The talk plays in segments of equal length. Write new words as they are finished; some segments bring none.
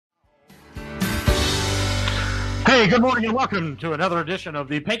Hey, good morning and welcome to another edition of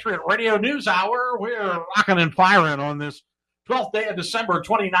the Patriot Radio News Hour. We're rocking and firing on this 12th day of December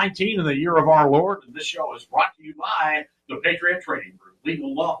 2019 in the year of our Lord. And this show is brought to you by the Patriot Trading Group.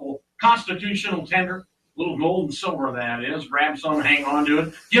 Legal, lawful, constitutional tender, little gold and silver that is. Grab some, hang on to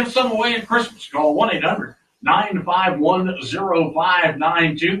it. Give some away at Christmas. Call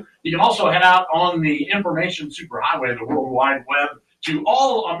 1-800-951-0592. You can also head out on the information superhighway, the World Wide Web, to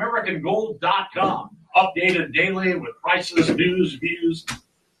allamericangold.com. Updated daily with prices, news, views.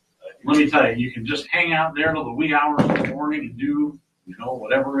 Let me tell you, you can just hang out there till the wee hours of the morning and do,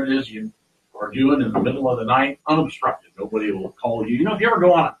 whatever it is you are doing in the middle of the night, unobstructed. Nobody will call you. If you ever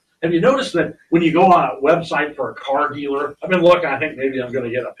go on have you noticed that when you go on a website for a car dealer, I think maybe I'm going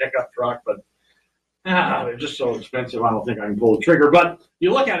to get a pickup truck, but they're just so expensive, I don't think I can pull the trigger. But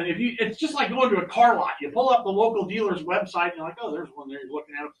you look at it, it's just like going to a car lot. You pull up the local dealer's website, and you're like, oh, there's one there. You're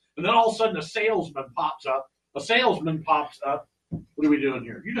looking at it. And then all of a sudden, a salesman pops up. What are we doing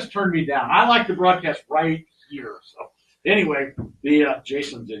here? You just turned me down. I like to broadcast right here. So anyway,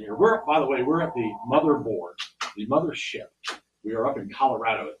 Jason's in here. We're at the motherboard, the mothership. We are up in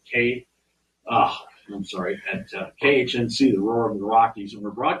Colorado at KHNC, the Roar of the Rockies, and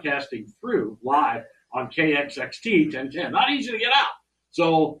we're broadcasting through live on KXXT 1010. Not easy to get out.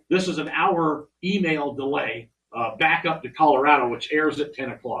 So this is an hour email delay back up to Colorado, which airs at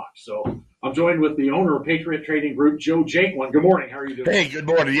 10 o'clock. So I'm joined with the owner of Patriot Trading Group, Joe Jaquin. Good morning. How are you doing? Hey, good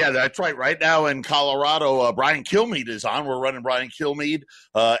morning. Yeah, that's right. Right now in Colorado, Brian Kilmeade is on. We're running Brian Kilmeade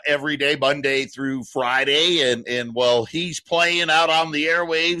every day, Monday through Friday. And he's playing out on the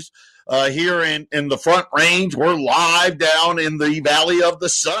airwaves here in the Front Range. We're live down in the Valley of the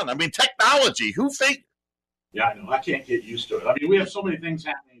Sun. Technology. Who think? Yeah, I know. I can't get used to it. We have so many things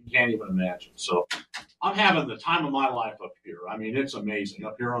happening you can't even imagine. So I'm having the time of my life up here. It's amazing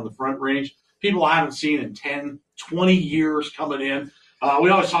up here on the Front Range. People I haven't seen in 10, 20 years coming in. We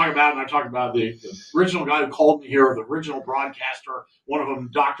always talk about, and I talk about the original guy who called me here, the original broadcaster, one of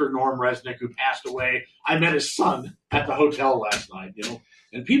them, Dr. Norm Resnick, who passed away. I met his son at the hotel last night,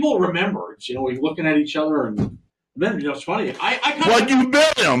 and people remember, we're looking at each other, and then, it's funny. You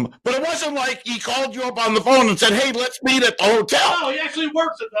met him, but it wasn't like he called you up on the phone and said, hey, let's meet at the hotel. No, he actually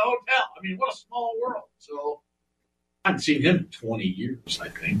works at the hotel. What a small world. So I haven't seen him in 20 years, I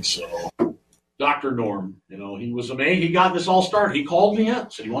think. So Dr. Norm, he was amazing. He got this all started. He called me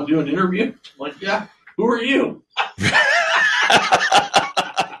up, said, you want to do an interview? I'm like, yeah. Who are you?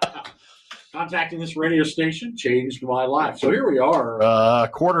 Contacting this radio station changed my life. So here we are, a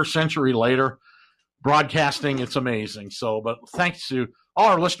quarter century later. Broadcasting, it's amazing. So, but thanks to all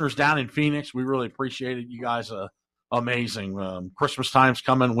our listeners down in Phoenix. We really appreciate it. You guys are amazing. Christmas time's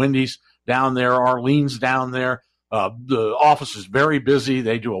coming. Wendy's down there. Arlene's down there. The office is very busy.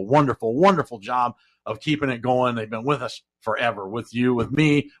 They do a wonderful, wonderful job of keeping it going. They've been with us forever, with you, with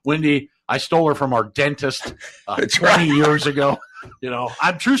me. Wendy, I stole her from our dentist 20 years ago.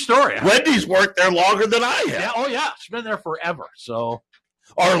 I'm true story. Wendy's worked there longer than I have. Yeah, she's been there forever. So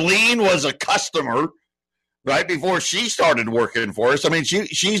Arlene was a customer right before she started working for us.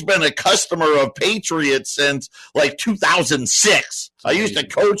 She's been a customer of Patriot since 2006. I used to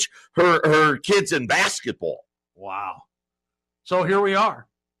coach her kids in basketball. Wow. So here we are.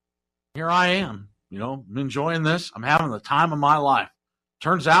 Here I am. I'm enjoying this. I'm having the time of my life.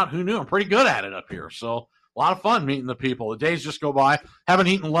 Turns out, who knew? I'm pretty good at it up here. So a lot of fun meeting the people. The days just go by. Haven't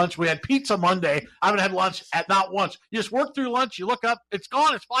eaten lunch. We had pizza Monday. I haven't had lunch at not once. You just work through lunch. You look up. It's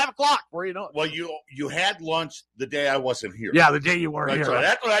gone. It's 5 o'clock. Where you know it. Well, you had lunch the day I wasn't here. Yeah, the day you weren't here. Right.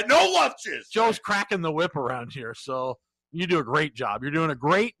 That's what I know lunches. Joe's cracking the whip around here. So you do a great job. You're doing a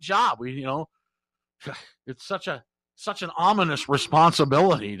great job. It's such an ominous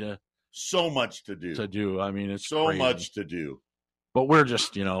responsibility to. So much to do. It's so crazy. Much to do. But we're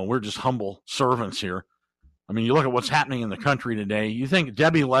just humble servants here. You look at what's happening in the country today. You think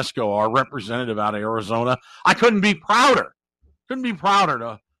Debbie Lesko, our representative out of Arizona, I couldn't be prouder.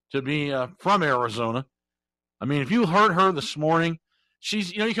 To be from Arizona. If you heard her this morning,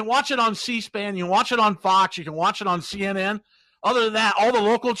 she's, you can watch it on C-SPAN, you can watch it on Fox, you can watch it on CNN. Other than that, all the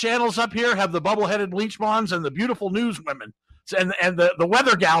local channels up here have the bubble-headed bleach blondes and the beautiful news women. And the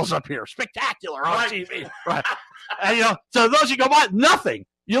weather gals up here, spectacular on TV. Right. And, so those you go by, nothing.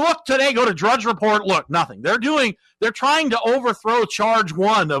 You look today, go to Drudge Report, look, nothing. They're trying to overthrow charge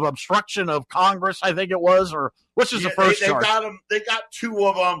 1 of obstruction of Congress, I think it was, or which is the first charge? They got 2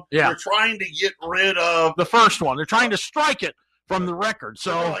 of them. Yeah. They're trying to get rid of the first one. They're trying to strike it from the record.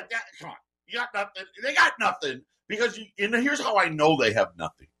 So like that, come on. You got nothing. They got nothing because here's how I know they have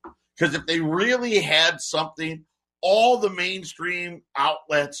nothing. Because if they really had something, all the mainstream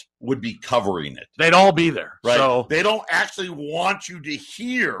outlets would be covering it. They'd all be there. Right? So they don't actually want you to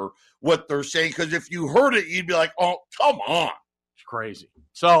hear what they're saying, because if you heard it, you'd be like, oh, come on. it's crazy.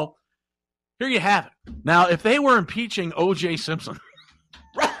 So here you have it. Now, if they were impeaching O.J. Simpson,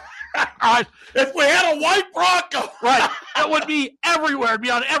 Right. If we had a white Bronco. right, it would be everywhere. It'd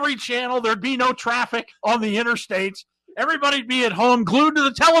be on every channel. There'd be no traffic on the interstates. Everybody'd be at home glued to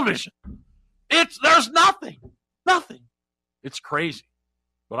the television. There's nothing. It's crazy.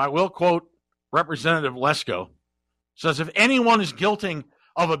 But I will quote Representative Lesko. Says, if anyone is guilty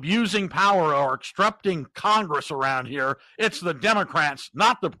of abusing power or obstructing Congress around here, it's the Democrats,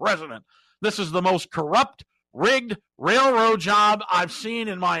 not the president. This is the most corrupt, rigged railroad job I've seen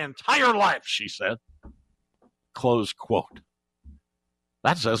in my entire life, she said. Close quote.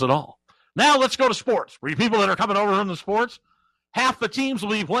 That says it all. Now let's go to sports. For you people that are coming over from the sports, half the teams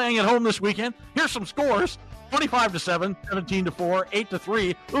will be playing at home this weekend. Here's some scores. 25-7, 17-4,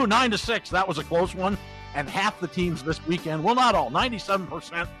 8-3, 9-6. That was a close one. And half the teams this weekend, well, not all,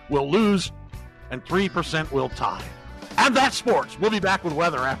 97% will lose and 3% will tie. And that's sports. We'll be back with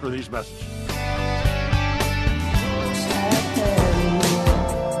weather after these messages.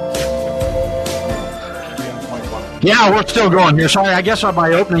 Yeah, we're still going here. Sorry, I guess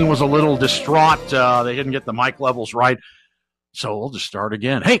my opening was a little distraught. They didn't get the mic levels right. So we'll just start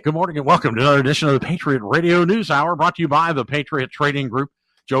again. Hey, good morning and welcome to another edition of the Patriot Radio News Hour, brought to you by the Patriot Trading Group.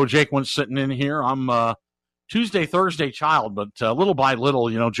 Joe Jaquin's sitting in here. I'm Tuesday, Thursday child, but little by little,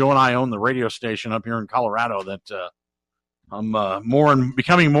 Joe and I own the radio station up here in Colorado that I'm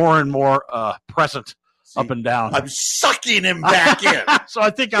becoming more and more present. Up and down. I'm sucking him back in. So I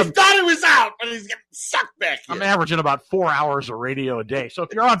think I thought he was out, but he's getting sucked back in. I'm averaging about 4 hours of radio a day. So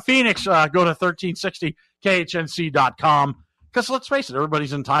if you're on Phoenix, go to 1360khnc.com. Because let's face it,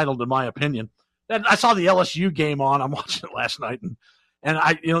 everybody's entitled to my opinion. And I saw the LSU game on. I'm watching it last night, and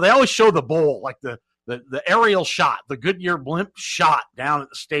they always show the bowl, like the aerial shot, the Goodyear blimp shot down at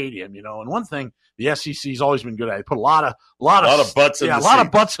the stadium. And one thing the SEC's always been good at, they put a lot of butts in the seats. a lot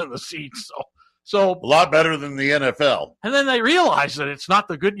of butts in the seats. So a lot better than the NFL. And then they realize that it's not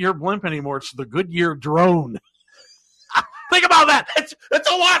the Goodyear blimp anymore; it's the Goodyear drone. Think about that. It's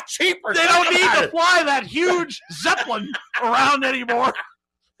a lot cheaper. They don't need to fly that huge Zeppelin around anymore.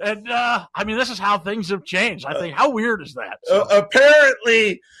 And this is how things have changed. I think, how weird is that? So.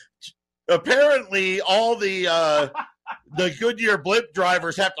 Apparently, all the Goodyear blimp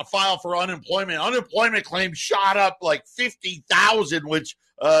drivers have to file for unemployment. Unemployment claims shot up like 50,000, which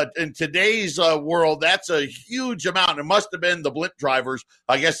in today's world, that's a huge amount. It must have been the blimp drivers.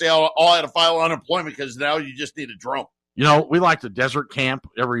 I guess they all had to file unemployment because now you just need a drone. We like the desert camp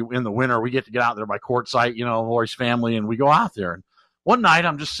in the winter. We get to get out there by Quartzsite, Lori's family, and we go out there. And one night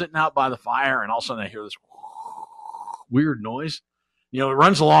I'm just sitting out by the fire, and all of a sudden I hear this weird noise. It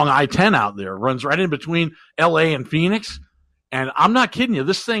runs along I-10 out there. It runs right in between L.A. and Phoenix. And I'm not kidding you.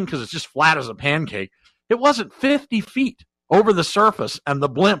 This thing, because it's just flat as a pancake, it wasn't 50 feet over the surface, and the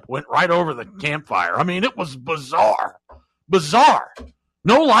blimp went right over the campfire. It was bizarre.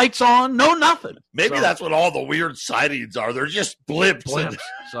 No lights on, no nothing. Maybe that's what all the weird sightings are. They're just blimps.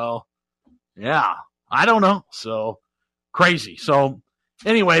 So, yeah, I don't know. So, crazy. So,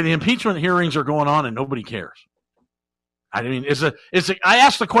 anyway, the impeachment hearings are going on, and nobody cares. I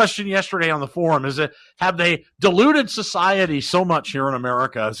asked the question yesterday on the forum, have they diluted society so much here in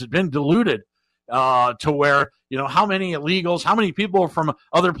America? Has it been diluted to where, how many illegals, how many people are from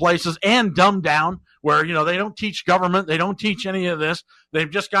other places, and dumbed down where, they don't teach government, they don't teach any of this.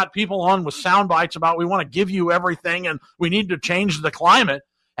 They've just got people on with sound bites about we want to give you everything and we need to change the climate.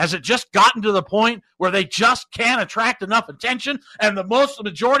 Has it just gotten to the point where they just can't attract enough attention and the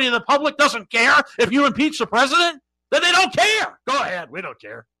majority of the public doesn't care if you impeach the president? Then they don't care. Go ahead. We don't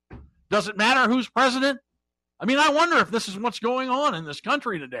care. Doesn't matter who's president. I wonder if this is what's going on in this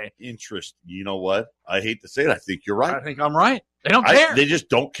country today. Interest. You know what? I hate to say it. I think you're right. I think I'm right. They don't care. They just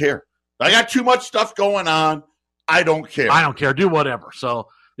don't care. I got too much stuff going on. I don't care. I don't care. Do whatever. So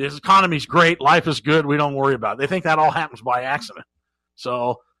this economy's great. Life is good. We don't worry about it. They think that all happens by accident.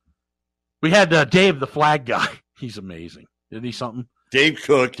 So we had Dave, the flag guy. He's amazing. Isn't he something? Dave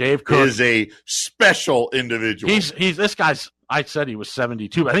Cook is a special individual. He's this guy's. I said he was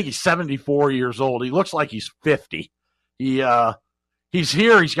 72. I think he's 74 years old. He looks like he's 50. He's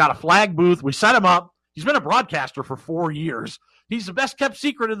here. He's got a flag booth. We set him up. He's been a broadcaster for 4 years. He's the best kept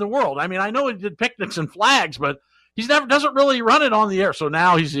secret in the world. I know he did picnics and flags, but doesn't really run it on the air. So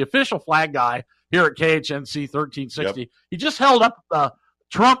now he's the official flag guy here at KHNC 1360. Yep. He just held up the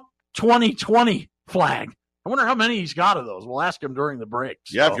Trump 2020 flag. I wonder how many he's got of those. We'll ask him during the break.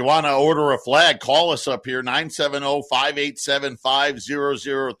 Yeah, if you want to order a flag, call us up here,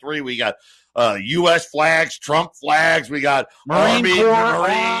 970-587-5003. We got U.S. flags, Trump flags. We got Marine Army, Corps, Marines,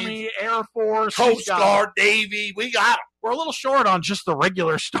 Army, Air Force, Coast Guard, Navy. We got them. We're a little short on just the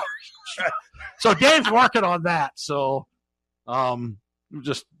regular stories. So Dave's working on that. So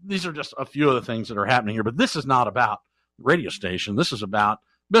these are just a few of the things that are happening here. But this is not about radio station. This is about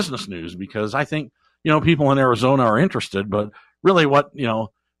business news, because I think, people in Arizona are interested, but really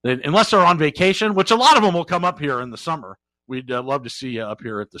unless they're on vacation, which a lot of them will come up here in the summer, we'd love to see you up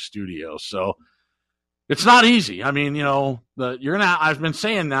here at the studio. So it's not easy. I mean, I've been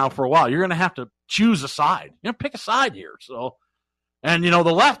saying now for a while, you're going to have to choose a side, pick a side here. So, and the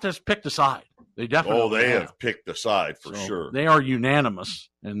left has picked a side. They definitely have picked a side for sure. They are unanimous.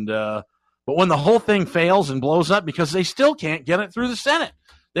 And, but when the whole thing fails and blows up, because they still can't get it through the Senate,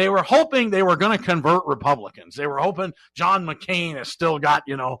 they were hoping they were going to convert Republicans. They were hoping John McCain has still got,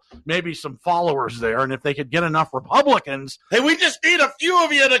 maybe some followers there. And if they could get enough Republicans. Hey, we just need a few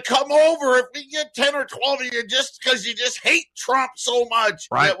of you to come over. If we get 10 or 12 of you, just because you just hate Trump so much,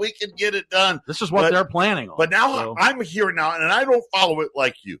 that we can get it done. This is what they're planning on. But now I'm here now, and I don't follow it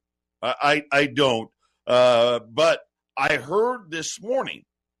like you. I don't. But I heard this morning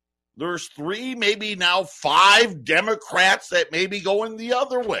there's 3, maybe now 5 Democrats that may be going the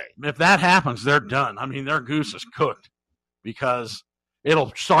other way. If that happens, they're done. I mean, their goose is cooked, because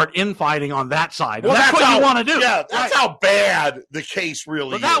it'll start infighting on that side. Well, that's what you want to do. Yeah, that's how bad the case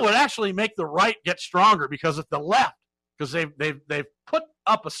really is. But that would actually make the right get stronger, because if the left, because they've put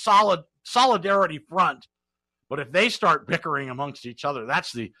up a solid solidarity front, but if they start bickering amongst each other,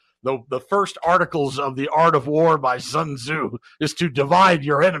 that's the first articles of The Art of War by Sun Tzu is to divide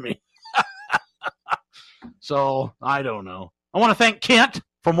your enemy. So I don't know. I want to thank Kent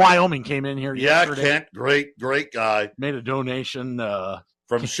from Wyoming, came in here yesterday. Yeah, Kent, great guy. Made a donation.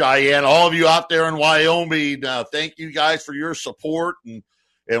 From Cheyenne. All of you out there in Wyoming, thank you guys for your support. And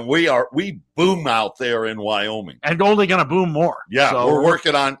we boom out there in Wyoming. And only going to boom more. Yeah, so we're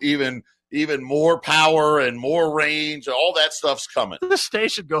working on even more power and more range. All that stuff's coming. This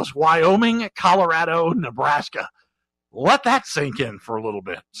station goes Wyoming, Colorado, Nebraska. Let that sink in for a little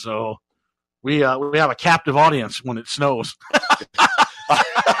bit. So we have a captive audience when it snows.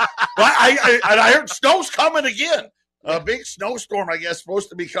 I heard snow's coming again. A big snowstorm, I guess, supposed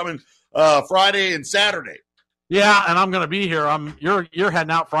to be coming Friday and Saturday. Yeah, and I'm going to be here. You're heading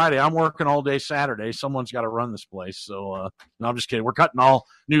out Friday. I'm working all day Saturday. Someone's got to run this place. So no, I'm just kidding. We're cutting all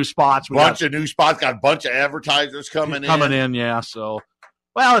new spots. Bunch of new spots. Got a bunch of advertisers coming in. Yeah. So,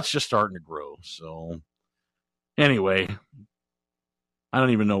 well, it's just starting to grow. So, anyway, I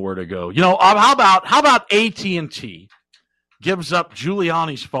don't even know where to go. How about AT&T gives up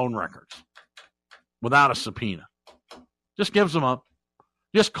Giuliani's phone records without a subpoena? Just gives them up.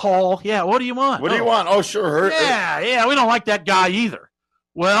 Just call. Yeah, what do you want? What do you want? Oh, sure. Yeah, we don't like that guy either.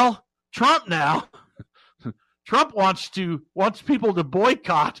 Well, Trump now. Trump wants people to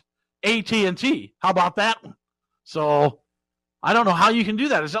boycott AT&T. How about that one? So, I don't know how you can do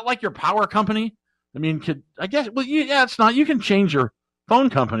that. Is that like your power company? I mean, it's not. You can change your phone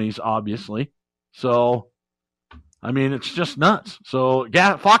companies, obviously. So, I mean, it's just nuts. So,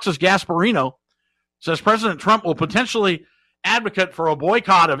 Fox's Gasparino says President Trump will potentially advocate for a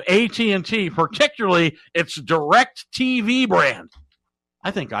boycott of AT&T, particularly its DirecTV brand. I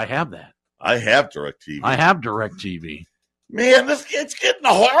think I have that. I have DirecTV. I have DirecTV. Man, it's getting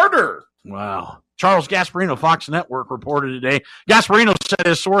harder. Wow. Charles Gasparino, Fox Network, reported today. Gasparino said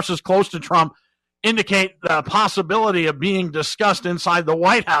his sources close to Trump indicate the possibility of being discussed inside the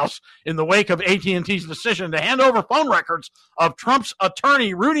White House in the wake of AT&T's decision to hand over phone records of Trump's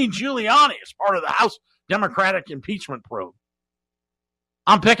attorney, Rudy Giuliani, as part of the House Democratic impeachment probe.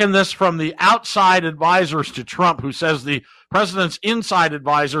 I'm picking this from the outside advisors to Trump, who says the president's inside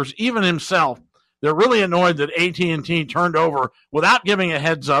advisors, even himself, they're really annoyed that AT&T turned over, without giving a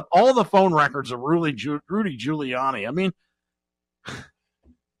heads up, all the phone records of Rudy Giuliani. I mean,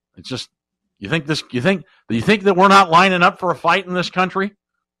 it's just, you think that we're not lining up for a fight in this country?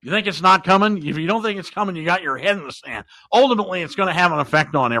 You think it's not coming? If you don't think it's coming, you got your head in the sand. Ultimately, it's going to have an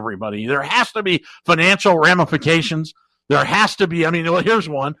effect on everybody. There has to be financial ramifications. There has to be, here's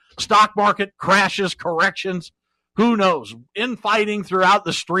one. Stock market crashes, corrections. Who knows? Infighting throughout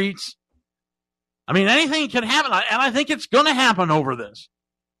the streets. Anything can happen, and I think it's going to happen over this.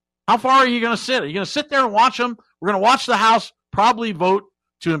 How far are you going to sit? Are you going to sit there and watch them? We're going to watch the House probably vote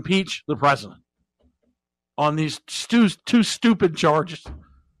to impeach the president on these two stupid charges.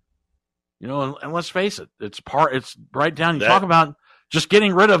 And let's face it, it's right down. just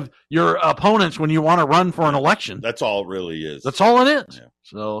getting rid of your opponents when you want to run for an election. That's all it really is. That's all it is. Yeah.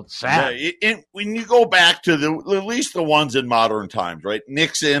 So it's sad. Yeah, when you go back to at least the ones in modern times, right?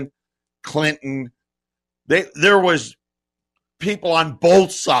 Nixon, Clinton, there was people on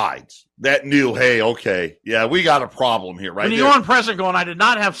both sides that knew, hey, okay, yeah, we got a problem here, right? When you go on president going, I did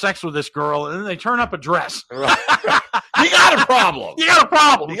not have sex with this girl, and then they turn up a dress. You got a problem. You got a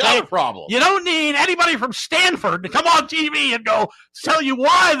problem. You got a problem. You don't need anybody from Stanford to come on TV and go tell you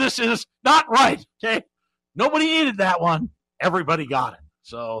why this is not right. Okay, nobody needed that one. Everybody got it.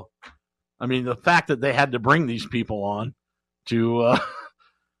 So, I mean, the fact that they had to bring these people on to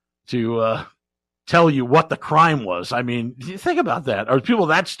tell you what the crime was. I mean, think about that. Are people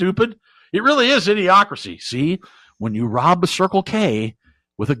that stupid? It really is idiocracy. See, when you rob a Circle K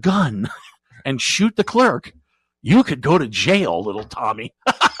with a gun and shoot the clerk, you could go to jail, little Tommy.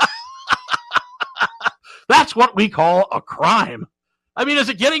 That's what we call a crime. I mean, is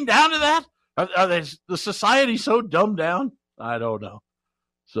it getting down to that? Are the society so dumbed down? I don't know.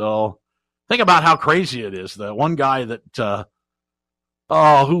 So think about how crazy it is. The one guy that,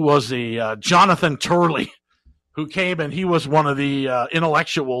 who was the Jonathan Turley, who came and he was one of the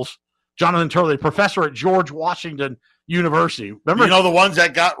intellectuals. Jonathan Turley, professor at George Washington University. Remember, the ones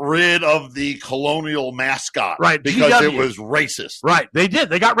that got rid of the colonial mascot, right? Because GW. it was racist, right? They did.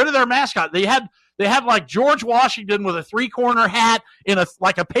 They got rid of their mascot. They had like George Washington with a 3-corner hat in a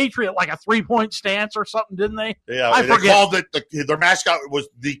patriot, like a 3-point stance or something, didn't they? Yeah, I they forget. called it their mascot was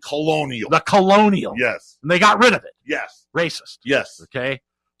the colonial. The colonial. Yes, and they got rid of it. Yes, racist. Yes. Okay.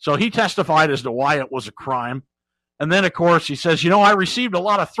 So he testified as to why it was a crime. And then, of course, he says, I received a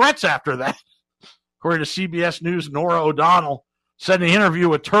lot of threats after that. According to CBS News, Nora O'Donnell said in an interview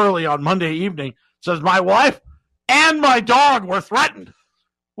with Turley on Monday evening, says, my wife and my dog were threatened.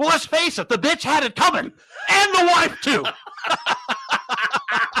 Well, let's face it, the bitch had it coming. And the wife, too.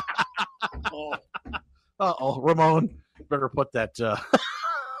 Uh-oh, Ramon, better put that...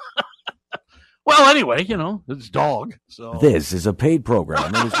 Well, anyway, it's dog. So This is a paid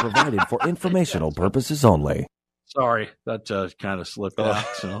program and is provided for informational purposes only. Sorry, that kind of slipped out.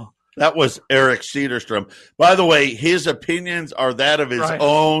 So that was Eric Cedarstrom. By the way, his opinions are that of his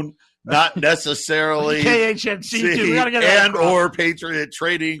own, not necessarily KHNC too. We gotta get that or Patriot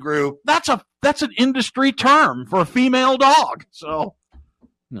Trading Group. That's an industry term for a female dog. So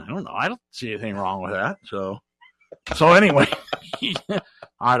I don't know. I don't see anything wrong with that. So anyway, all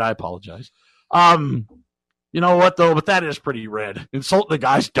right. I apologize. You know what though? But that is pretty red. Insulting the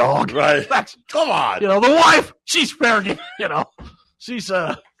guy's dog. Right. Come on. The wife, she's fair game. She's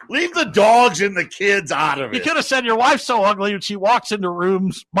leave the dogs and the kids out of it. You could have said your wife's so ugly when she walks into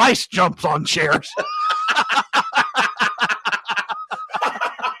rooms, mice jumps on chairs.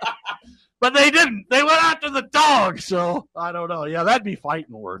 But they didn't. They went after the dog. So I don't know. Yeah, that'd be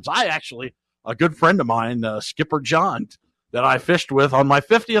fighting words. A good friend of mine, Skipper John, that I fished with on my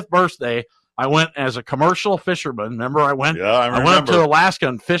 50th birthday. I went as a commercial fisherman. Remember, I went up to Alaska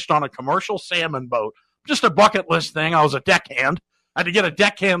and fished on a commercial salmon boat. Just a bucket list thing. I was a deckhand. I had to get a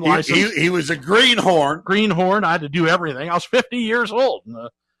deckhand license. He was a greenhorn. Greenhorn. I had to do everything. I was 50 years old. And,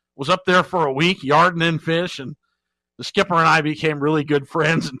 was up there for a week, yarding in fish, and the skipper and I became really good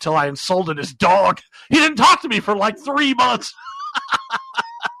friends until I insulted his dog. He didn't talk to me for like 3 months.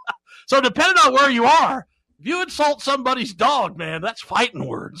 So depending on where you are, if you insult somebody's dog, man, that's fighting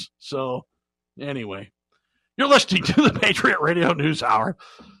words. So anyway, you're listening to the Patriot Radio News Hour.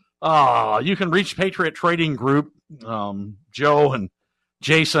 You can reach Patriot Trading Group. Joe and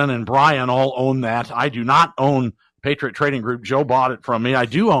Jason and Brian all own that. I do not own Patriot Trading Group. Joe bought it from me. I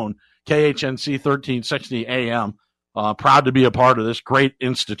do own KHNC 1360 AM. Proud to be a part of this great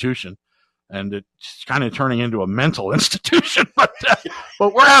institution. And it's kind of turning into a mental institution, but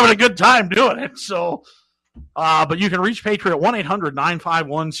we're having a good time doing it. So, but you can reach Patriot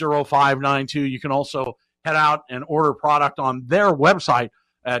 1-800-951-0592. You can also head out and order product on their website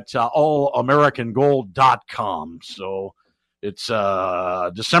at allamericangold.com. So it's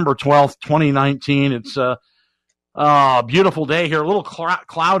December 12th, 2019. It's a beautiful day here. A little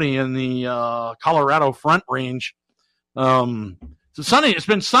cloudy in the Colorado Front Range. It's sunny. It's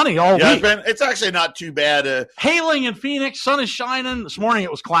been sunny all week. It's actually not too bad. Hailing in Phoenix. Sun is shining. This morning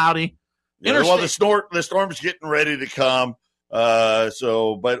it was cloudy. Yeah, well, the storm's getting ready to come.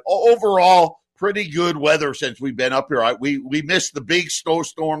 But overall, pretty good weather since we've been up here. We missed the big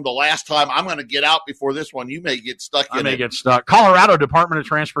snowstorm the last time. I'm going to get out before this one. You may get stuck in it. I may get stuck. Colorado Department of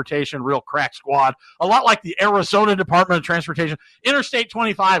Transportation, real crack squad. A lot like the Arizona Department of Transportation. Interstate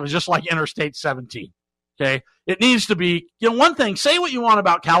 25 is just like Interstate 17. Okay? It needs to be, one thing, say what you want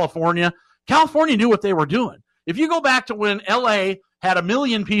about California. California knew what they were doing. If you go back to when L.A. had 1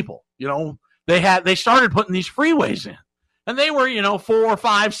 million people. They started putting these freeways in, and they were 4,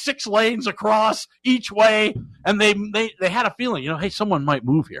 5, 6 lanes across each way, and they had a feeling, hey, someone might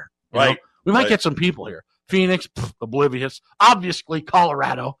move here. Right. We might get some people here. Phoenix, oblivious. Obviously,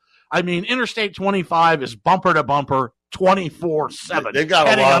 Colorado. I mean, Interstate 25 is bumper to bumper, 24/7. They got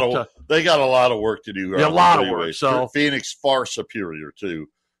a lot of work to do. A lot of work. So Phoenix far superior to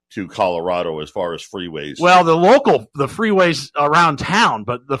Colorado as far as freeways. Well, the freeways around town,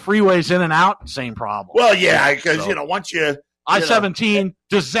 but the freeways in and out, same problem. Well, yeah, because once you I-17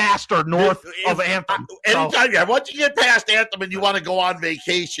 disaster north of Anthem. Once you get past Anthem and you want to go on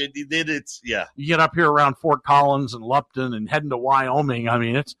vacation, then it's You get up here around Fort Collins and Lupton and heading to Wyoming. I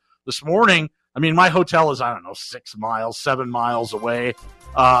mean, it's this morning. I mean, my hotel is 6 miles, 7 miles away.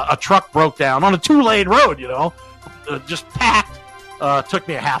 A truck broke down on a 2-lane road. Just packed. Took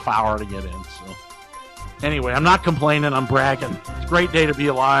me a half hour to get in. So anyway, I'm not complaining. I'm bragging. It's a great day to be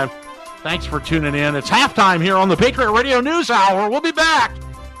alive. Thanks for tuning in. It's halftime here on the Patriot Radio News Hour. We'll be back.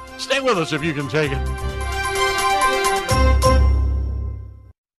 Stay with us if you can take it.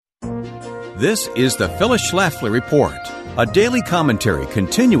 This is the Phyllis Schlafly Report, a daily commentary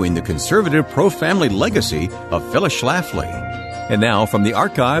continuing the conservative pro-family legacy of Phyllis Schlafly. And now, from the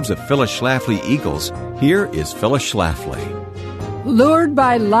archives of Phyllis Schlafly Eagles, here is Phyllis Schlafly. Lured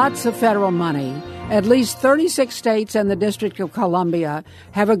by lots of federal money, at least 36 states and the District of Columbia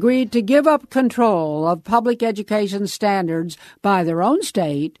have agreed to give up control of public education standards by their own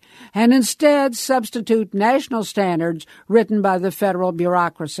state and instead substitute national standards written by the federal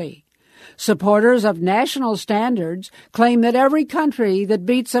bureaucracy. Supporters of national standards claim that every country that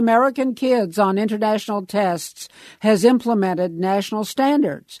beats American kids on international tests has implemented national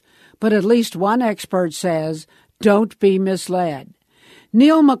standards. But at least one expert says, don't be misled.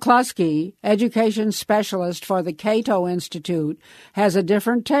 Neil McCluskey, education specialist for the Cato Institute, has a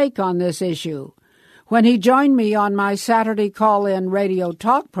different take on this issue. When he joined me on my Saturday call-in radio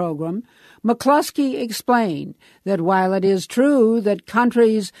talk program, McCluskey explained that while it is true that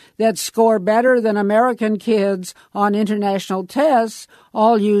countries that score better than American kids on international tests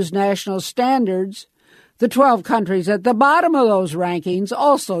all use national standards, the 12 countries at the bottom of those rankings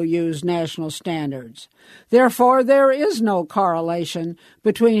also use national standards. Therefore, there is no correlation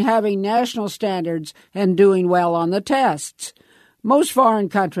between having national standards and doing well on the tests. Most foreign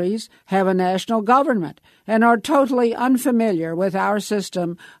countries have a national government and are totally unfamiliar with our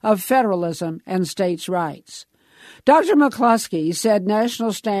system of federalism and states' rights. Dr. McCluskey said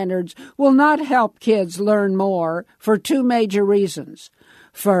national standards will not help kids learn more for 2 major reasons.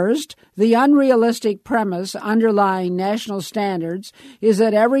 First, the unrealistic premise underlying national standards is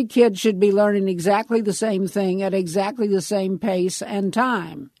that every kid should be learning exactly the same thing at exactly the same pace and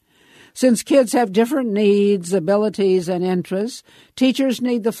time. Since kids have different needs, abilities, and interests, teachers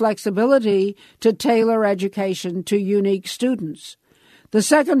need the flexibility to tailor education to unique students. The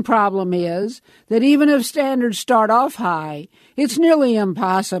second problem is that even if standards start off high, it's nearly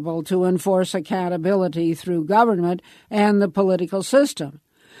impossible to enforce accountability through government and the political system.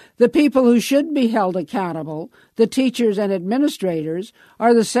 The people who should be held accountable, the teachers and administrators,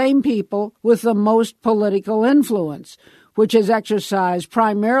 are the same people with the most political influence, which is exercised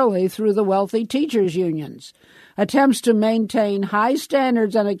primarily through the wealthy teachers' unions. Attempts to maintain high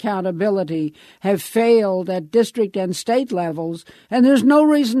standards and accountability have failed at district and state levels, and there's no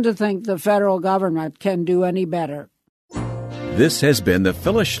reason to think the federal government can do any better. This has been the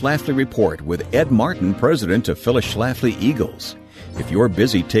Phyllis Schlafly Report with Ed Martin, president of Phyllis Schlafly Eagles. If you're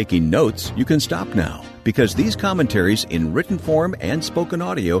busy taking notes, you can stop now, because these commentaries in written form and spoken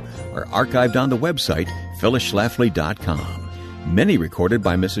audio are archived on the website phyllisschlafly.com, many recorded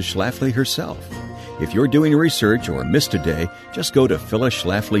by Mrs. Schlafly herself. If you're doing research or missed a day, just go to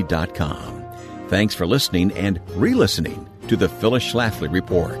phyllisschlafly.com. Thanks for listening and re-listening to the Phyllis Schlafly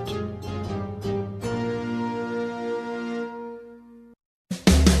Report.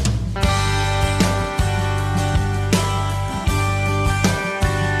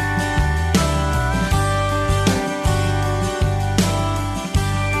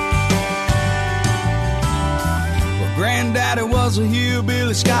 Granddaddy was a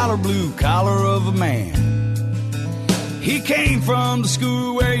hillbilly scholar, blue collar of a man. He came from the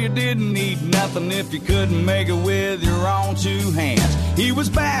school where you didn't need nothing if you couldn't make it with your own 2 hands. He was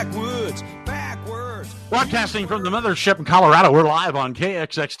backwards. Broadcasting from the mothership in Colorado, we're live on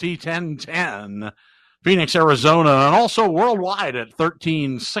KXXT 1010, Phoenix, Arizona, and also worldwide at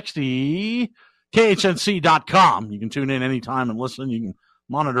 1360 KHNC.com. You can tune in anytime and listen. You can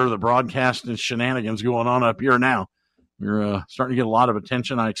monitor the broadcast and shenanigans going on up here now. We're starting to get a lot of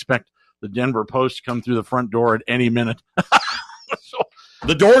attention. I expect the Denver Post to come through the front door at any minute. So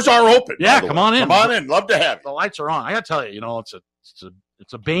The doors are open. Yeah, by the come way. on in. Come on in. Love to have you. the lights are on. I got to tell you,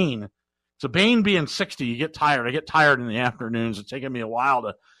 it's a bane. It's a bane being 60. You get tired. I get tired in the afternoons. It's taking me a while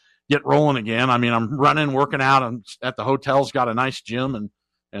to get rolling again. I mean, I'm running, working out. I'm at the hotel's got a nice gym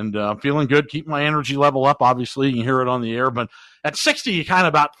and feeling good, keeping my energy level up. Obviously, you can hear it on the air. But at 60, you kind of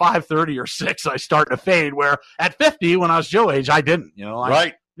about 5:30 or 6, I start to fade. Where at 50, when I was Joe age, I didn't.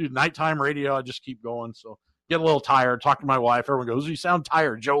 I do nighttime radio. I just keep going. So get a little tired. Talk to my wife. Everyone goes, "You sound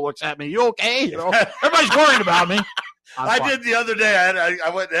tired." Joe looks at me. "You okay?" Everybody's worried about me. I did the other day. I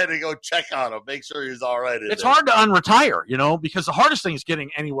went ahead and go check on him, make sure he's all right. It's hard to unretire, because the hardest thing is getting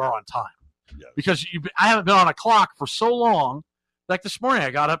anywhere on time. Yes. Because I haven't been on a clock for so long. Like this morning,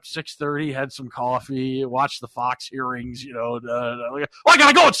 I got up 6:30, had some coffee, watched the Fox hearings. I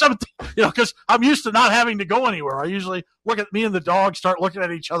gotta go at 7. Because I'm used to not having to go anywhere. I usually me and the dog start looking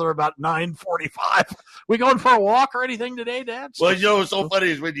at each other about 9:45. We going for a walk or anything today, Dad? Well, what's so funny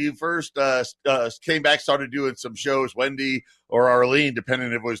is when you first came back, started doing some shows, Wendy or Arlene,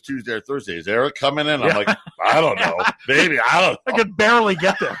 depending if it was Tuesday or Thursday. Is Eric coming in? I'm like, I don't know. Maybe. I don't know. I could barely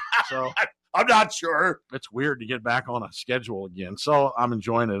get there. So I'm not sure. It's weird to get back on a schedule again. So I'm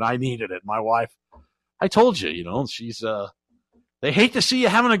enjoying it. I needed it. My wife, I told you, she's, they hate to see you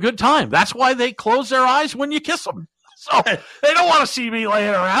having a good time. That's why they close their eyes when you kiss them. So they don't want to see me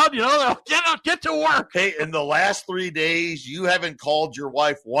laying around, They'll get to work. Hey, in the last 3 days, you haven't called your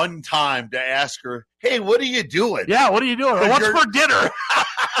wife one time to ask her, "Hey, what are you doing?" Yeah, what are you doing? What's for dinner?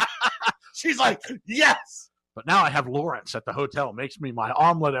 She's like, "Yes." But now I have Lawrence at the hotel. Makes me my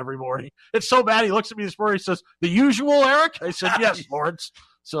omelet every morning. It's so bad. He looks at me this morning. He says, "The usual, Eric?" I said, "Yes, Lawrence."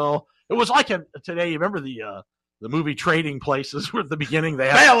 So it was like today. You remember the movie Trading Places? Where at the beginning they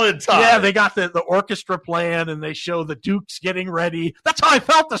had Valentine. Yeah, they got the orchestra playing and they show the Dukes getting ready. That's how I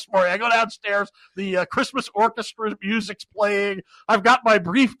felt this morning. I go downstairs. The Christmas orchestra music's playing. I've got my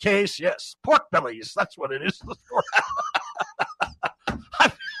briefcase. Yes, pork bellies. That's what it is.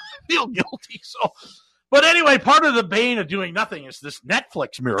 I feel guilty. So. But anyway, part of the bane of doing nothing is this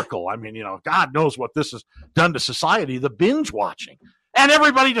Netflix miracle. I mean, God knows what this has done to society, the binge watching. And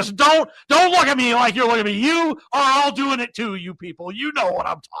everybody just don't look at me like you're looking at me. You are all doing it too, you people. You know what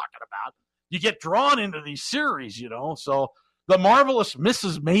I'm talking about. You get drawn into these series, So the marvelous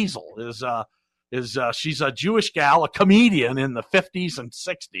Mrs. Maisel is she's a Jewish gal, a comedian in the 50s and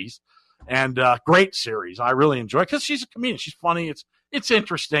 60s, and great series. I really enjoy it because she's a comedian. She's funny. It's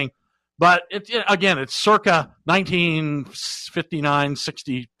interesting. But, it's circa 1959,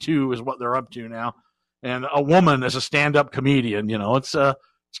 62 is what they're up to now. And a woman as a stand-up comedian, it's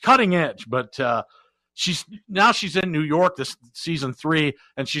cutting edge. But she's in New York this season 3,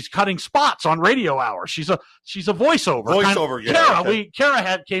 and she's cutting spots on radio hour. She's a voiceover.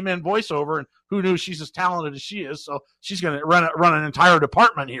 Kara came in voiceover, and who knew she's as talented as she is. So she's going to run an entire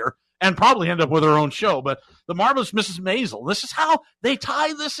department here. And probably end up with her own show. But the marvelous Mrs. Maisel, this is how they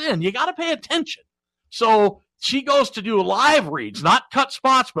tie this in. You got to pay attention. So she goes to do live reads, not cut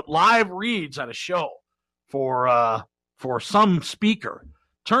spots, but live reads at a show for some speaker.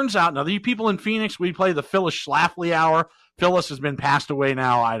 Turns out, now, the people in Phoenix, we play the Phyllis Schlafly Hour. Phyllis has been passed away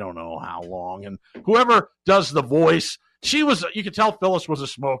now, I don't know how long. And whoever does the voice, you could tell Phyllis was a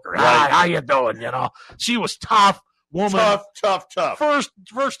smoker. Right. Hi, how you doing? She was tough. Woman, tough.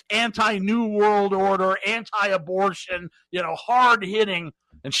 First anti-New World Order, anti-abortion, hard-hitting.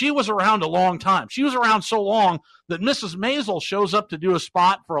 And she was around a long time. She was around so long that Mrs. Maisel shows up to do a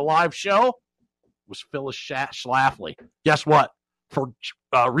spot for a live show. It was Phyllis Schlafly. Guess what?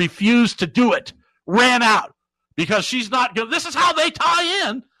 Refused to do it. Ran out. Because she's not good. This is how they tie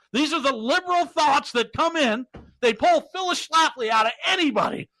in. These are the liberal thoughts that come in. They pull Phyllis Schlafly out of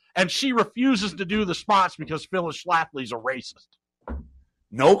anybody. And she refuses to do the spots because Phyllis Schlafly's a racist.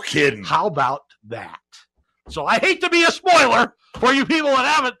 No kidding. How about that? So I hate to be a spoiler for you people that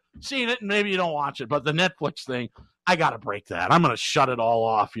haven't seen it, and maybe you don't watch it, but the Netflix thing, I got to break that. I'm going to shut it all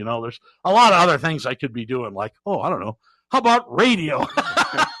off. There's a lot of other things I could be doing, like, I don't know. How about radio?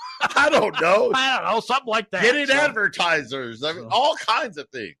 I don't know. Something like that. Getting advertisers. All kinds of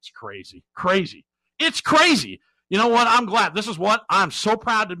things. It's crazy. It's crazy. You know what? I'm glad. This is what I'm so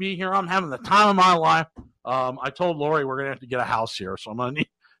proud to be here. I'm having the time of my life. I told Lori we're going to have to get a house here, so I'm going to need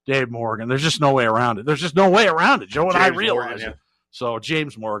Dave Morgan. There's just no way around it. Joe and I realize it. So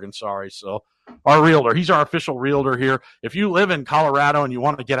James Morgan, sorry. So our realtor, he's our official realtor here. If you live in Colorado and you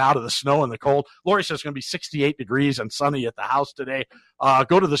want to get out of the snow and the cold, Lori says it's going to be 68 degrees and sunny at the house today.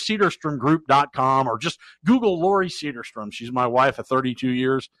 Go to the CedarstromGroup.com or just Google Lori Cedarstrom. She's my wife of 32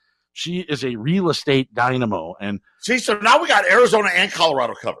 years. She is a real estate dynamo. And See, so now we got Arizona and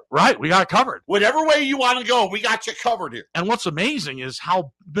Colorado covered. right, we got it covered. Whatever way you want to go, we got you covered here. And what's amazing is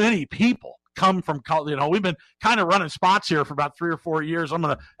how many people come from, we've been kind of running spots here for about 3 or 4 years. I'm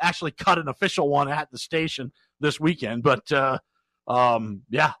going to actually cut an official one at the station this weekend. But,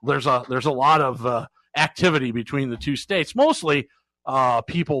 there's a lot of activity between the two states, mostly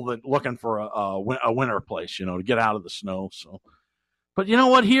people that looking for a winter place, to get out of the snow. So, but you know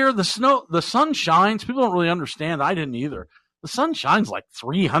what? Here, the sun shines. People don't really understand. I didn't either. The sun shines like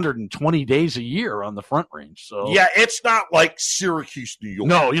 320 days a year on the Front Range. So Yeah, it's not like Syracuse, New York.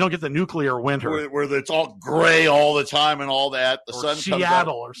 no, you don't get the nuclear winter. Where it's all gray all the time and all that. The or sun Seattle comes out.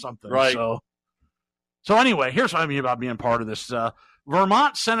 or something. Right. So anyway, here's what I mean about being part of this.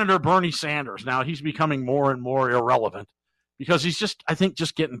 Vermont Senator Bernie Sanders. Now he's becoming more and more irrelevant because he's just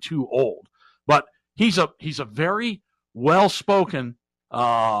getting too old. But he's a very well-spoken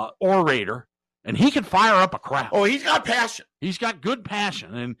orator, and he can fire up a crowd. Oh, he's got passion. He's got good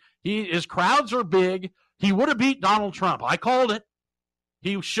passion, and his crowds are big. He would have beat Donald Trump. I called it.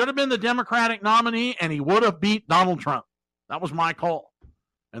 He should have been the Democratic nominee, and he would have beat Donald Trump. That was my call,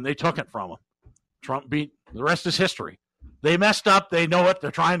 and they took it from him. Trump beat. The rest is history. They messed up. They know it. They're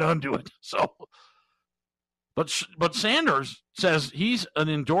trying to undo it. So, but Sanders says he's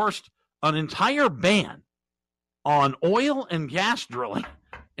endorsed an entire ban on oil and gas drilling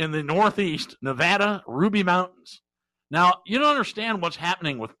in the Northeast, Nevada, Ruby Mountains. Now, you don't understand what's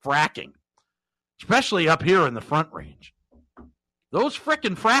happening with fracking, especially up here in the Front Range. Those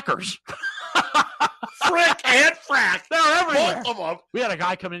frickin' frackers. Frick and frack. They're everywhere. Both of them. We had a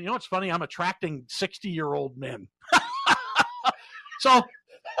guy come in. You know what's funny? I'm attracting 60-year-old men. So,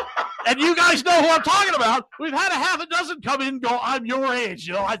 and you guys know who I'm talking about. We've had a half a dozen come in and go, I'm your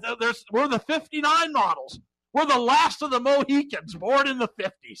age. We're the 59 models. We're the last of the Mohicans born in the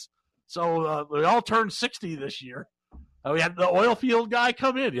 50s. So we all turned 60 this year. We had the oil field guy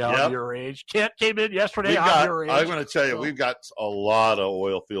come in. Yeah, I'm your age. Kent came in yesterday. I'm your age. I'm going to tell you, we've got a lot of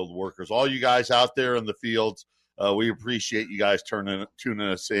oil field workers. All you guys out there in the fields, we appreciate you guys tuning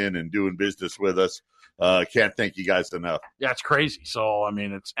us in and doing business with us. Can't thank you guys enough. Yeah, it's crazy. So, I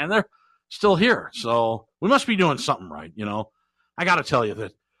mean, and they're still here. So we must be doing something right. I got to tell you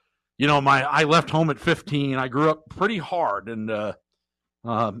that, I left home at 15. I grew up pretty hard and,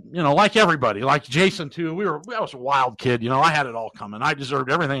 like everybody, like Jason too. I was a wild kid. I had it all coming. I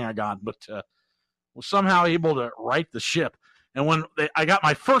deserved everything I got, but was somehow able to right the ship. And when I got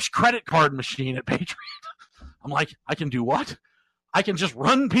my first credit card machine at Patriot, I'm like, I can do what? I can just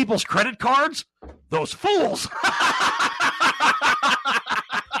run people's credit cards? Those fools.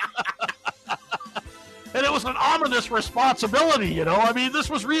 And it was an ominous responsibility, I mean, this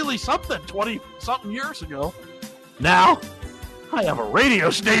was really something 20-something years ago. Now, I have a radio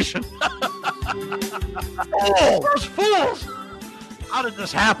station. Those fools. How did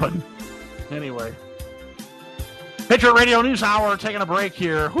this happen? Anyway. Patriot Radio News Hour, taking a break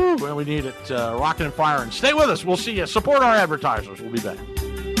here. Whew, well, we need it rocking and firing. Stay with us. We'll see you. Support our advertisers. We'll be back.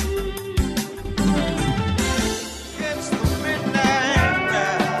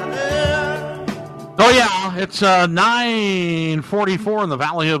 Oh, yeah, it's 9:44 in the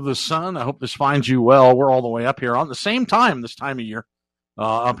Valley of the Sun. I hope this finds you well. We're all the way up here on the same time this time of year.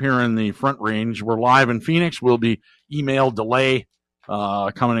 Up here in the Front Range. We're live in Phoenix. We'll be email delay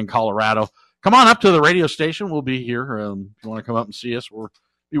coming in Colorado. Come on up to the radio station. We'll be here. If you want to come up and see us, we'll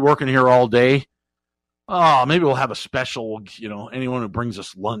be working here all day. Maybe we'll have a special, anyone who brings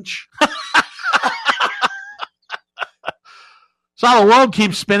us lunch. So the world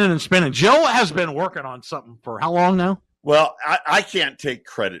keeps spinning and spinning. Joe has been working on something for how long now? Well, I can't take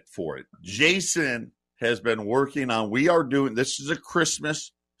credit for it. Jason has been working on, this is a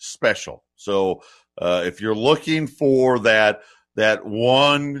Christmas special. So if you're looking for that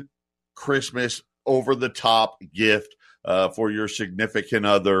one Christmas over-the-top gift for your significant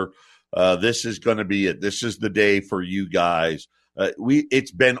other, this is going to be it. This is the day for you guys.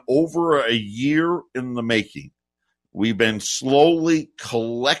 It's been over a year in the making. We've been slowly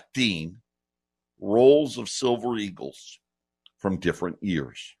collecting rolls of Silver Eagles from different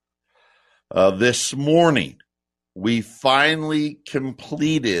years. This morning, we finally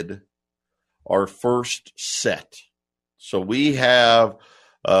completed our first set. So we have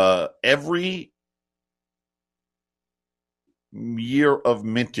every year of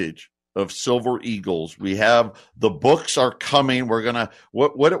mintage of Silver Eagles. We have the books are coming. We're gonna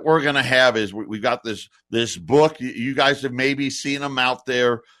what we're gonna have is we've got this book. You guys have maybe seen them out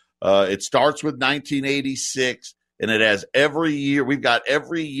there. It starts with 1986 and it has every year. We've got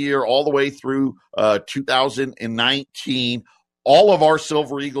every year all the way through 2019. all of our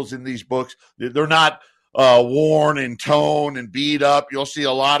Silver Eagles in these books, they're not worn and toned and beat up. You'll see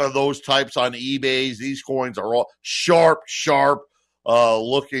a lot of those types on eBay. These coins are all sharp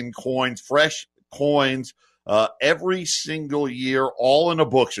looking coins, fresh coins, every single year, all in a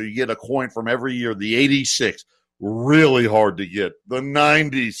book. So you get a coin from every year. The 86, really hard to get. The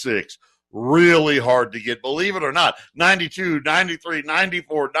 96, really hard to get. Believe it or not, 92, 93,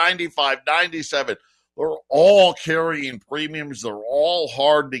 94, 95, 97. They're all carrying premiums. They're all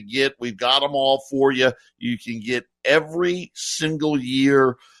hard to get. We've got them all for you. You can get every single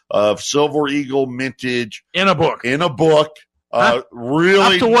year of Silver Eagle mintage in a book. Really. Up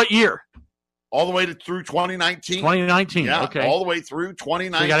to what year? All the way through 2019. 2019, yeah, okay. All the way through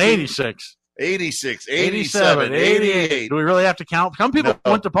 2019. So you got 86. 86, 87, 88. Do we really have to count? Some people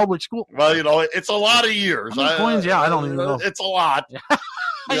went to public school. Well, it's a lot of years. How many coins? Yeah, I don't even know. It's a lot. You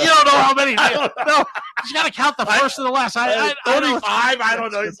don't know how many. No, you got to count the first and the last. 35, I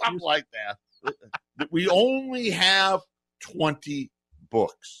don't know, something like that. We only have 20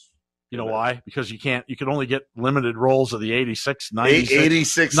 books. You know why? Because you can only get limited rolls of the 86, 96,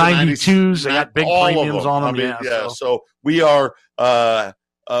 86 92s. They got big premiums on them. I mean, so we are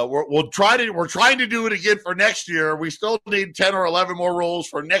we're trying to do it again for next year. We still need 10 or 11 more rolls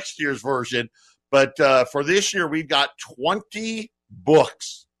for next year's version. But for this year, we've got 20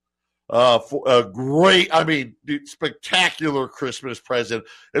 books. For a great, spectacular Christmas present.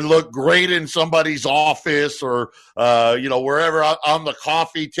 It looked great in somebody's office or, wherever on the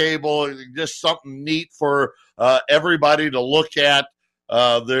coffee table. Just something neat for everybody to look at.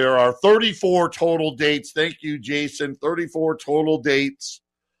 There are 34 total dates. Thank you, Jason. 34 total dates.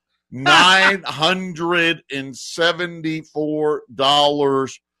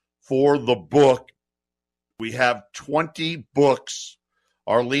 $974 for the book. We have 20 books.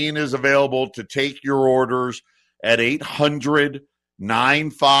 Arlene is available to take your orders at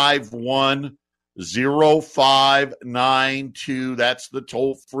 800-951-0592. That's the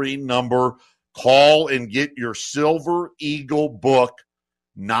toll-free number. Call and get your Silver Eagle book,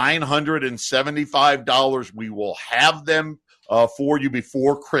 $975. We will have them for you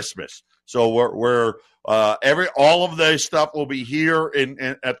before Christmas. So we're all of the stuff will be here in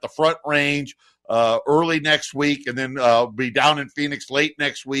at the Front Range early next week, and then be down in Phoenix late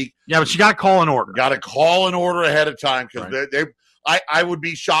next week. Yeah, but you got to call an order. Got to call an order ahead of time because I would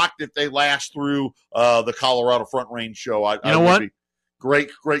be shocked if they last through the Colorado Front Range show. You know what? Great.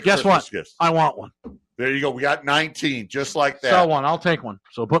 Guess Christmas what? Gifts. I want one. There you go. We got 19, just like that. Sell one. I'll take one.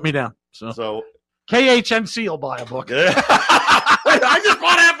 So put me down. So KHNC will buy a book. I just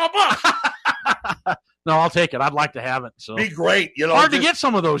bought half a book. No, I'll take it. I'd like to have it. So be great. Hard to get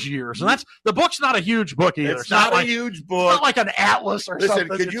some of those years, and the book's not a huge book either. It's not a huge book. It's not like an atlas or something.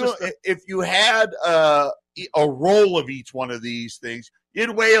 Could if you had a roll of each one of these things,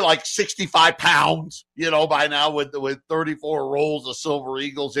 you'd weigh like 65 pounds. By now with 34 rolls of Silver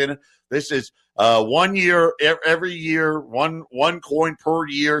Eagles in it. This is 1 year every year, one coin per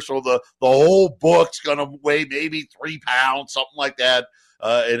year. So the whole book's gonna weigh maybe 3 pounds, something like that.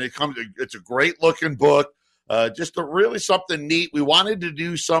 And it's a great looking book. Just really something neat. We wanted to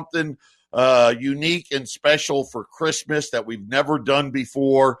do something unique and special for Christmas that we've never done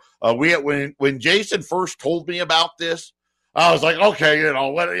before. When Jason first told me about this, I was like, okay,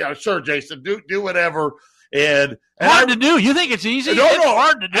 sure, Jason, do whatever. And hard to do. You think it's easy? No, it's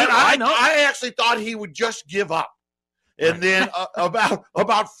hard to do. I know. I actually thought he would just give up. And then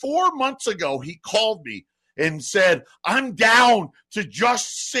about 4 months ago, he called me and said, I'm down to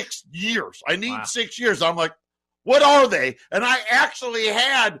just 6 years. I need 6 years. I'm like, what are they? And I actually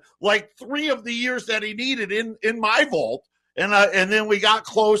had like 3 of the years that he needed in my vault. And then we got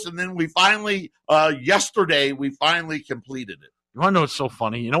close, and then we finally, yesterday, we finally completed it. You want to know what's so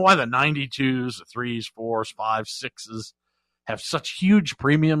funny? You know why the 92s, the 3s, 4s, 5s, 6s have such huge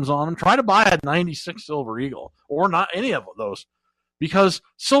premiums on them? Try to buy a 96 Silver Eagle or not any of those. Because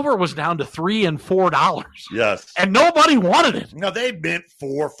silver was down to $3 and $4. Yes. And nobody wanted it. No, they meant $4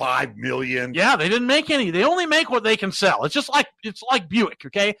 or $5 million. Yeah, they didn't make any. They only make what they can sell. It's like Buick,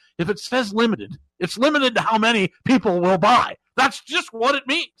 okay? If it says limited, it's limited to how many people will buy. That's just what it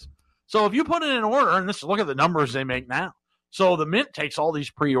means. So if you put it in order, and look at the numbers they make now. So the Mint takes all these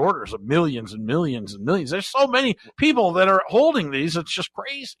pre-orders of millions and millions and millions. There's so many people that are holding these. It's just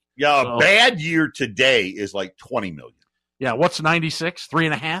crazy. Yeah, a bad year today is like 20 million. Yeah, what's 96?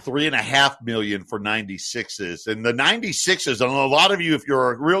 3.5? 3.5 million for 96s. And the 96s, and a lot of you, if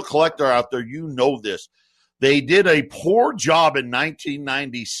you're a real collector out there, you know this. They did a poor job in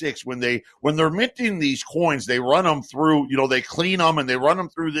 1996 when they're minting these coins. They run them through, they clean them and they run them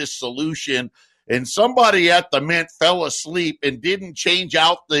through this solution. and somebody at the Mint fell asleep and didn't change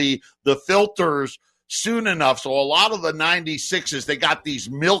out the filters soon enough. So a lot of the 96s, they got these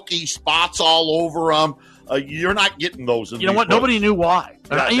milky spots all over them. You're not getting those. You know what? Nobody knew why.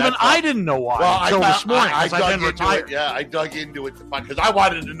 Yeah, even I didn't know why until this morning because I've been retired. I dug into it because I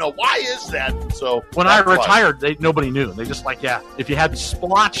wanted to know why is that. So when I retired, nobody knew. They just if you had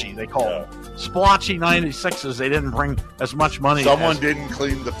splotchy, they call them splotchy 96s. They didn't bring as much money. Someone didn't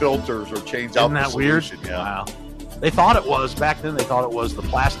clean the filters or change out the solution. Weird? Yeah. Wow. They thought it was back then. They thought it was the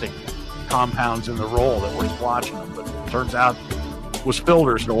plastic compounds in the roll that were splotching them, but it turns out it was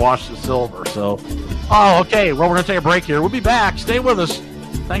filters to wash the silver. So, okay. Well, we're going to take a break here. We'll be back. Stay with us.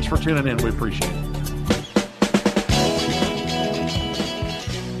 Thanks for tuning in. We appreciate it.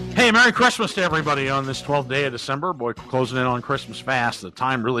 Hey, Merry Christmas to everybody on this 12th day of December. Boy, closing in on Christmas fast. The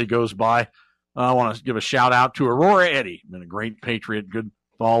time really goes by. I want to give a shout out to Aurora Eddie. Been a great patriot, good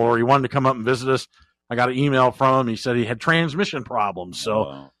follower. He wanted to come up and visit us. I got an email from him. He said he had transmission problems.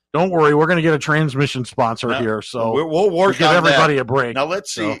 So don't worry, we're going to get a transmission sponsor here. So we'll work give on everybody a break. Now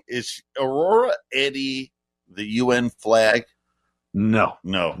let's see. Is Aurora Eddie the UN flag? No.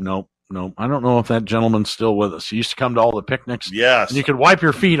 I don't know if that gentleman's still with us. He used to come to all the picnics. Yes. And you could wipe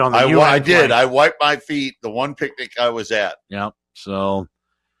your feet on the UN I did. flag. I wiped my feet the one picnic I was at. Yeah. So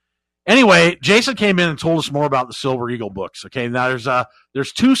anyway, Jason came in and told us more about the Silver Eagle books. Okay. Now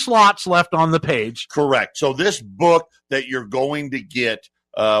there's 2 slots left on the page. Correct. So this book that you're going to get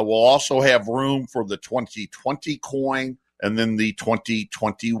will also have room for the 2020 coin and then the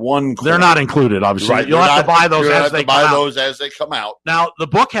 2021 coin. They're not included, obviously. Right. You'll have to buy those as they come out. Those as they come out. Now, the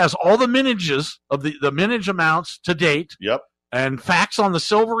book has all the minages of the minage amounts to date. Yep. And facts on the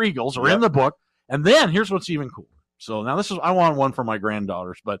Silver Eagles are in the book. And then here's what's even cooler. So now I want one for my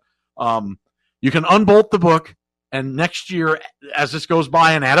granddaughters, but you can unbolt the book, and next year, as this goes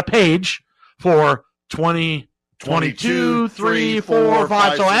by, and add a page for 2022, 3, 4,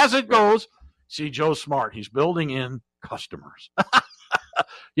 5. So as it goes, see, Joe's smart. He's building in customers.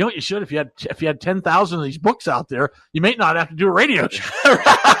 You know what you should? If you had 10,000 of these books out there, you may not have to do a radio show. Well,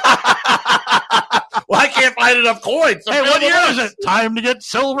 I can't find enough coins. Hey, what year is it? Time to get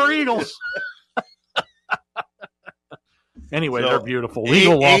Silver Eagles. Anyway, they're beautiful.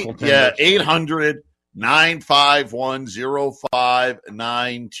 Legal lawful tenders.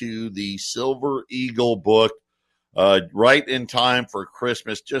 800-951-0592, the Silver Eagle book. Right in time for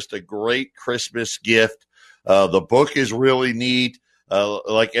Christmas. Just a great Christmas gift. The book is really neat.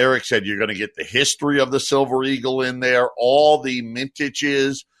 Like Eric said, you're going to get the history of the Silver Eagle in there. All the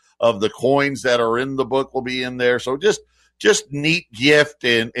mintages of the coins that are in the book will be in there. So just neat gift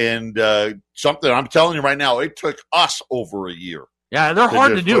and something I'm telling you right now, it took us over a year. Yeah, they're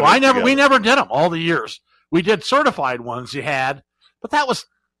hard to do. We never did them all the years. We did certified ones you had, but that was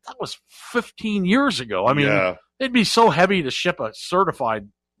 15 years ago. I mean, it'd be so heavy to ship a certified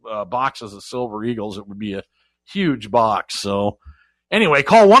boxes of Silver Eagles. It would be a huge box. So anyway,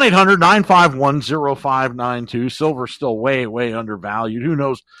 call 1-800-951-0592. Silver's still way, way undervalued. Who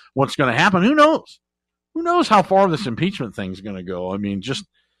knows what's going to happen? Who knows? Who knows how far this impeachment thing's going to go? I mean, just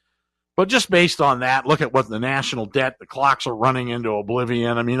based on that, look at what the national debt, the clocks are running into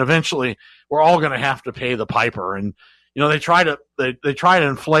oblivion. I mean, eventually we're all going to have to pay the piper. And, you know, they try to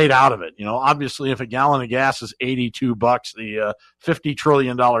inflate out of it. You know, obviously if a gallon of gas is $82, the $50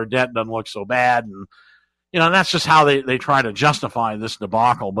 trillion debt doesn't look so bad. And, you know, that's just how they try to justify this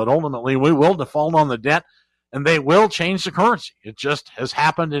debacle. But ultimately we will default on the debt and they will change the currency. It just has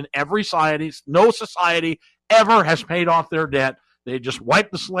happened in every society. No society ever has paid off their debt. They just wipe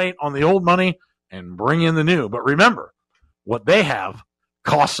the slate on the old money and bring in the new. But remember, what they have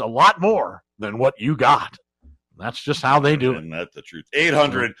costs a lot more than what you got. That's just how they do it. And that's the truth.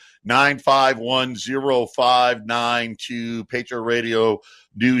 800-951-0592, Patriot Radio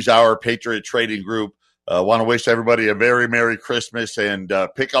News Hour, Patriot Trading Group. Want to wish everybody a very Merry Christmas and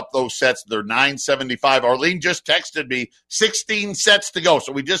pick up those sets. They're $9.75. Arlene just texted me 16 sets to go.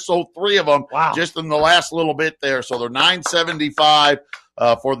 So we just sold 3 of them just in the last little bit there. So they're $9.75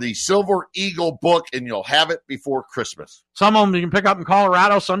 for the Silver Eagle book, and you'll have it before Christmas. Some of them you can pick up in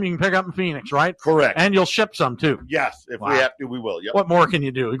Colorado. Some you can pick up in Phoenix, right? Correct. And you'll ship some, too. Yes. If we have to, we will. Yep. What more can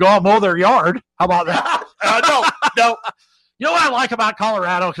you do? You go out and mow their yard. How about that? No. You know what I like about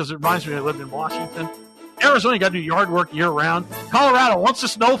Colorado? Because it reminds me I lived in Washington. Arizona, you got to do yard work year round. Colorado, once the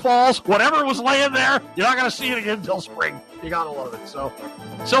snow falls, whatever was laying there, you're not going to see it again until spring. You got to love it. So,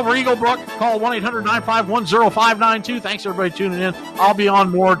 Silver Eagle book, call 1-800-951-0592. Thanks, everybody, tuning in. I'll be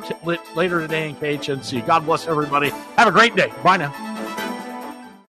on more later today in KHNC. God bless everybody. Have a great day. Bye now.